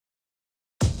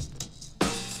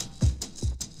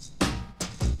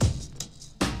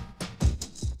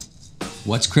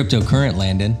What's cryptocurrent,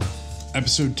 Landon?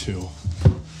 Episode 2.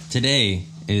 Today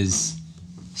is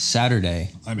Saturday,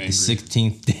 I'm angry. the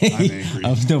 16th day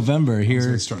of November I was here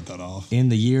gonna start that off. in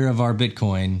the year of our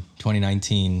Bitcoin,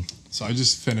 2019. So I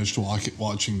just finished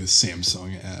watching this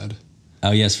Samsung ad.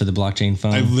 Oh, yes, for the blockchain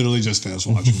phone. I literally just finished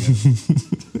watching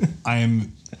it.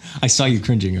 I saw you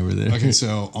cringing over there. Okay,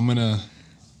 so I'm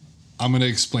gonna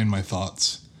explain my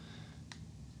thoughts.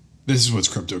 This is what's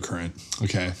cryptocurrent.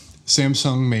 Okay,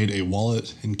 Samsung made a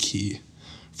wallet and key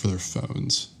for their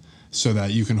phones so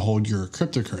that you can hold your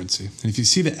cryptocurrency. And if you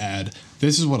see the ad,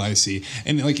 this is what I see.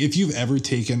 And like, if you've ever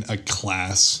taken a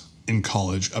class in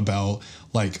college about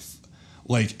like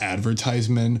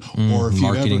advertisement or if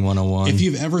Marketing 101. If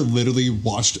you've ever literally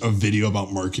watched a video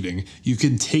about marketing, you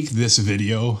can take this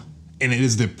video and it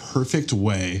is the perfect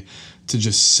way to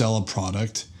just sell a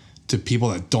product to people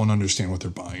that don't understand what they're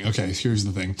buying. Okay, here's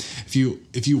the thing. If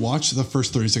you watch the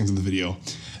first 30 seconds of the video,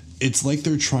 it's like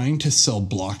they're trying to sell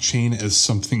blockchain as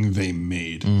something they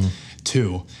made.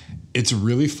 Two, it's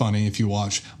really funny if you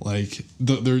watch, like,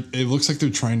 it looks like they're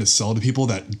trying to sell to people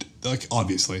that, like,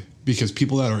 obviously, because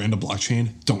people that are into blockchain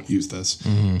don't use this.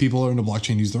 People that are into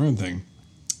blockchain use their own thing.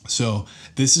 So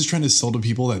this is trying to sell to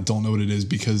people that don't know what it is,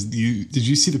 because did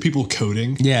you see the people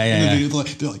coding? Yeah. They're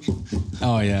like,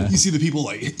 Oh, yeah. you see the people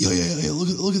like, yeah,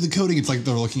 look at the coding. It's like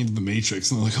they're looking into the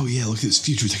Matrix and they're like, oh yeah, look at this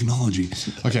future technology.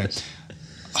 Okay.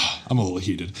 I'm a little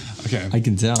heated. Okay. I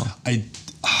can tell.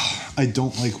 I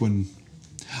don't like when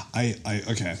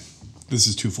okay, this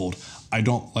is twofold. I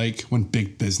don't like when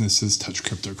big businesses touch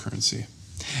cryptocurrency.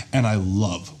 And I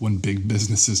love when big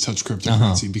businesses touch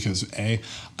cryptocurrency because I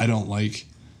don't like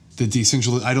the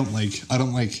decentralized. I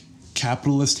don't like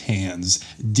capitalist hands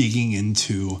digging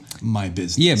into my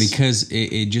business. Yeah, because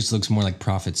it just looks more like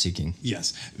profit seeking.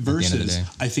 Yes. Versus,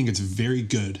 I think it's very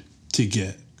good to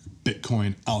get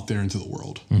Bitcoin out there into the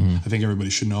world. I think everybody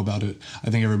should know about it. I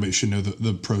think everybody should know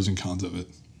the pros and cons of it.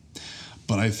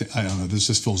 But I don't know. This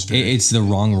just feels very... It's the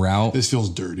wrong route. This feels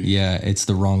dirty. Yeah, it's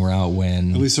the wrong route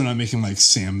when... At least they're not making like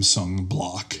Samsung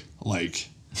block, like...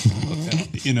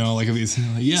 you know, like, yeah,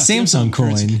 Samsung coin.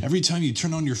 Currency. Every time you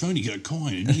turn on your phone, you get a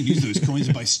coin. You can use those coins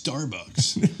to buy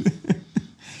Starbucks.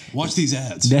 Watch these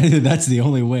ads. That's the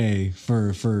only way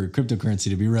for cryptocurrency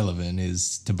to be relevant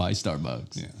is to buy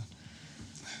Starbucks. Yeah.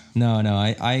 No,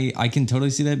 I can totally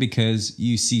see that because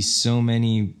you see so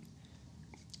many,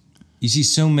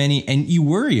 and you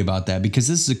worry about that because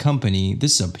this is a company,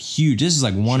 this is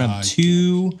like one of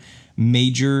two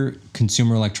major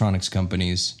consumer electronics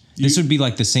companies. This would be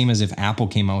like the same as if Apple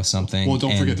came out with something. Well,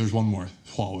 don't forget, there's one more,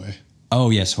 Huawei. Oh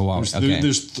yes, Huawei.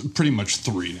 There's pretty much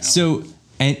three now. So,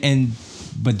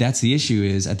 but that's the issue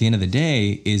is at the end of the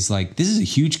day is like, this is a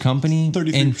huge company.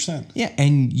 33%. Yeah.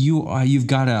 And you've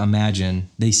got to imagine,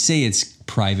 they say it's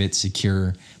private,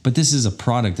 secure, but this is a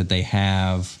product that they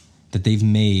have, that they've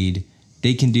made.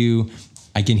 They can do,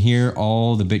 I can hear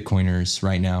all the Bitcoiners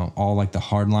right now, all like the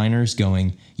hardliners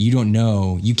going, you don't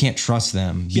know, you can't trust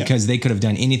them because they could have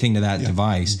done anything to that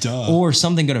device. Or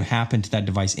something could have happened to that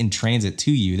device in transit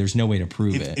to you. There's no way to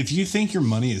prove it. If you think your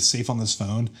money is safe on this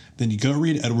phone, then you go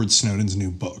read Edward Snowden's new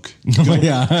book.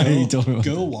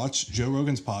 Go watch Joe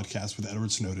Rogan's podcast with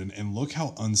Edward Snowden and look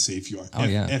how unsafe you are.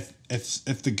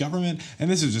 If the government, and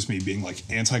this is just me being like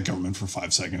anti-government for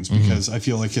 5 seconds, because I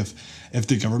feel like if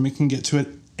the government can get to it,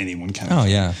 anyone can. Oh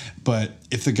yeah. But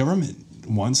if the government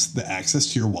wants the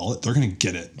access to your wallet, they're going to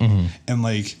get it.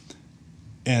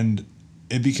 And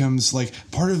it becomes like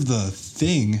part of the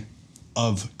thing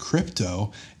of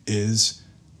crypto is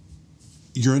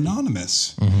you're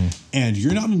anonymous. And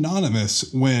you're not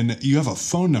anonymous when you have a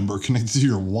phone number connected to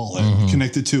your wallet,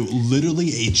 connected to literally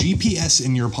a GPS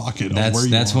in your pocket.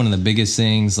 That's one of the biggest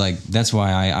things. Like, that's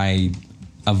why I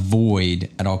avoid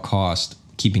at all cost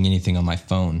keeping anything on my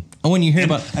phone. Oh, when you hear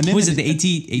about, was it the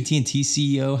AT&T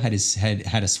CEO had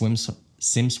a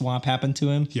SIM swap happen to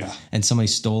him? Yeah. And somebody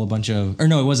stole a bunch of, or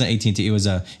no, it wasn't AT&T. It was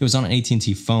on an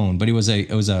AT&T phone, but it was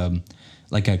a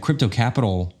like a crypto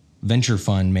capital venture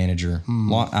fund manager.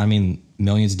 I mean,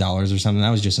 millions of dollars or something.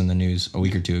 That was just in the news a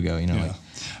week or two ago, you know. Yeah.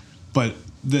 But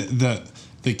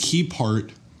the key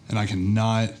part, and I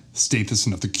cannot state this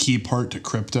enough, the key part to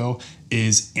crypto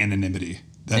is anonymity.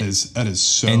 That is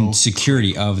so, and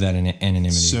security of that anonymity.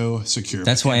 So secure.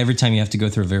 That's why every time you have to go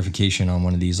through a verification on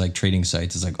one of these like trading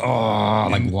sites, it's like,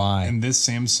 like why? And this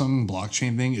Samsung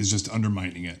blockchain thing is just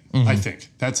undermining it. I think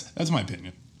that's my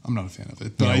opinion. I'm not a fan of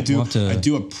it, but I do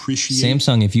appreciate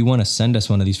Samsung. If you want to send us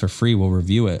one of these for free, we'll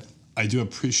review it. I do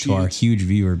appreciate to our huge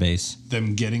viewer base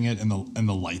them getting it in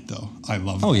the light though. I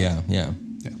love. Oh that. yeah.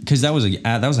 because that was an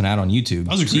ad on YouTube.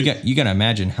 That was a great, you got to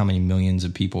imagine how many millions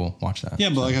of people watch that. Yeah,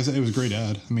 but like I said, it was a great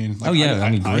ad. I mean,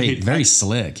 like, great, very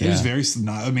slick. It was very.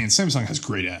 I mean, Samsung has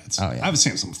great ads. Oh, yeah. I have a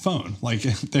Samsung phone. Like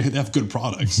they have good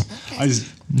products. I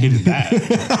just hated that.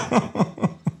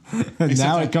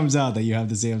 Now it comes out that you have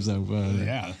the Samsung phone.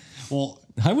 Yeah. Well,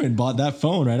 I went and bought that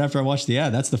phone right after I watched the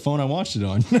ad. That's the phone I watched it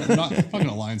on. I'm not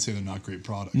gonna lie and say they're not great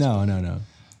products. No.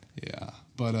 Yeah,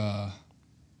 but I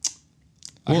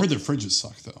heard their fridges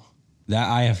suck though. That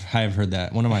I have heard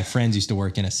that. One of my friends used to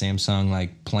work in a Samsung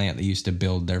like plant that used to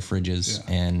build their fridges,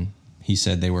 and he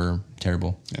said they were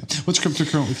terrible. Yeah. What's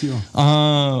cryptocurrent with you?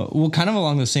 Well, kind of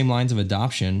along the same lines of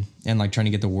adoption and like trying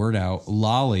to get the word out.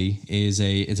 Lolly is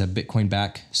a Bitcoin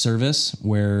back service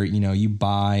where you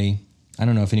buy. I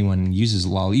don't know if anyone uses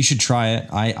Lolly. You should try it.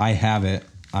 I have it.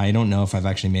 I don't know if I've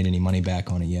actually made any money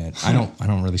back on it yet. I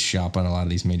don't really shop on a lot of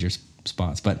these major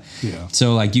spots, but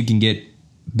so like you can get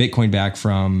Bitcoin back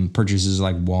from purchases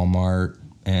like Walmart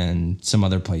and some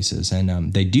other places,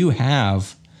 and they do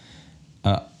have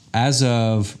what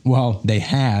they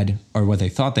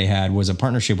thought they had was a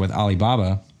partnership with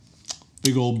Alibaba.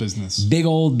 Big old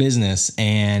business,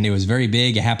 and it was very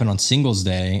big. It happened on Singles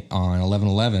Day on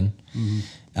 11/11.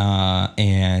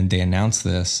 And they announced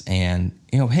this, and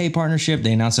hey, partnership.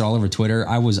 They announced it all over Twitter.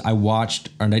 I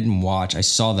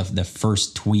saw the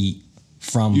first tweet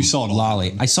from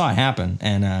Lolly. I saw it happen,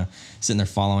 and sitting there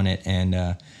following it, and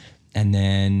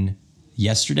then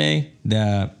yesterday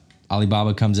the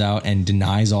Alibaba comes out and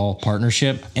denies all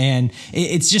partnership, and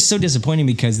it's just so disappointing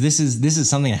because this is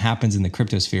something that happens in the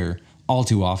crypto sphere all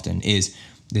too often. Is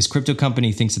this crypto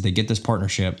company thinks that they get this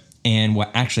partnership. And what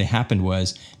actually happened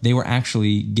was they were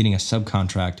actually getting a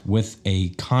subcontract with a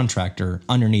contractor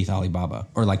underneath Alibaba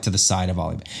or like to the side of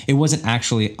Alibaba. It wasn't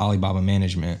actually Alibaba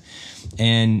management.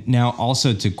 And now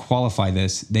also to qualify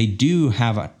this, they do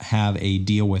have a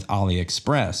deal with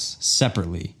AliExpress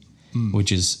separately,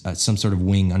 which is some sort of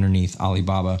wing underneath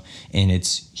Alibaba and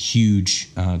its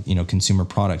huge, consumer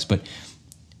products. But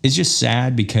it's just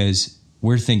sad because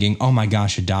we're thinking, oh my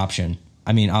gosh, adoption.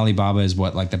 I mean, Alibaba is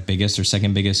like the biggest or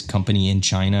second biggest company in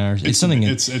China. It's something.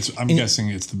 I'm guessing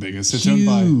it's the biggest. It's owned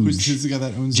by who's the guy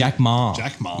that owns Jack Ma.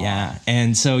 Jack Ma. Yeah,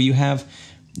 and so you have,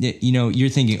 you're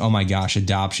thinking, oh my gosh,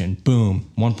 adoption,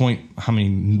 boom,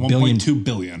 1.2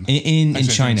 billion in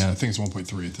China. I think it's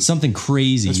 1.3 at this something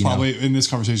crazy. It's probably in this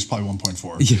conversation. It's probably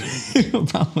 1.4.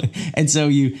 Probably, and so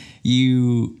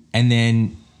and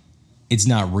then. It's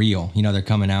not real. They're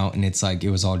coming out and it's like it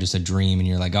was all just a dream and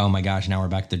you're like, oh my gosh, now we're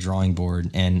back to the drawing board.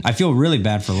 And I feel really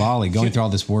bad for Lolly going through all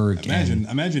this work.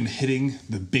 Imagine hitting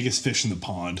the biggest fish in the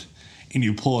pond and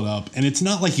you pull it up and it's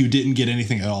not like you didn't get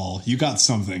anything at all. You got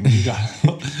something. You got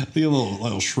a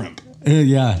little shrimp.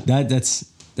 Yeah, that's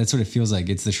what it feels like.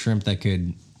 It's the shrimp that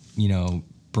could,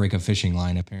 break a fishing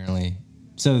line apparently.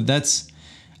 So that's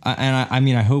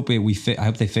I hope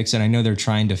they fix it. I know they're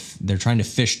trying to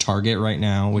fish Target right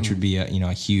now, which would be a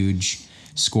huge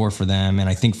score for them, and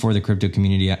I think for the crypto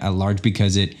community at large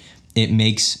because it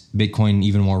makes Bitcoin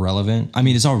even more relevant. I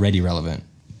mean, it's already relevant,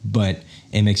 but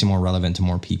it makes it more relevant to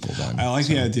more people. Then I like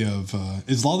the idea of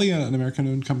is Lolly an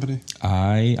American-owned company?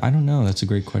 I don't know. That's a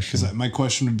great question. My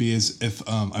question would be is if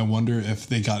I wonder if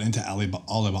they got into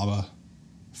Alibaba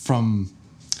from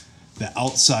the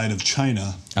outside of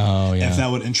China. Oh, yeah. If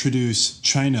that would introduce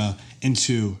China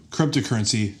into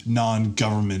cryptocurrency,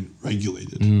 non-government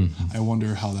regulated. I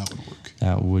wonder how that would work.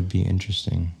 That would be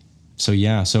interesting. So,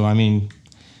 yeah. So, I mean,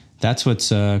 that's what's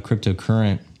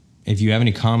cryptocurrent. If you have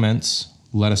any comments,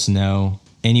 let us know.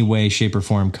 Any way, shape, or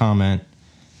form, comment,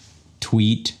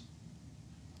 tweet.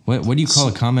 What do you call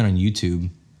a comment on YouTube?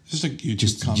 Just a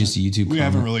YouTube comment. Just a YouTube comment. We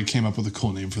haven't really came up with a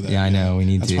cool name for that. Yeah, I know. We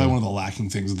need That's to. That's probably one of the lacking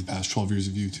things of the past 12 years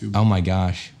of YouTube. Oh, my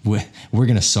gosh. We're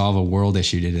going to solve a world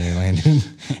issue today, Landon.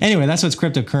 Anyway, that's what's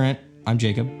cryptocurrent. I'm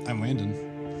Jacob. I'm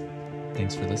Landon.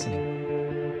 Thanks for listening.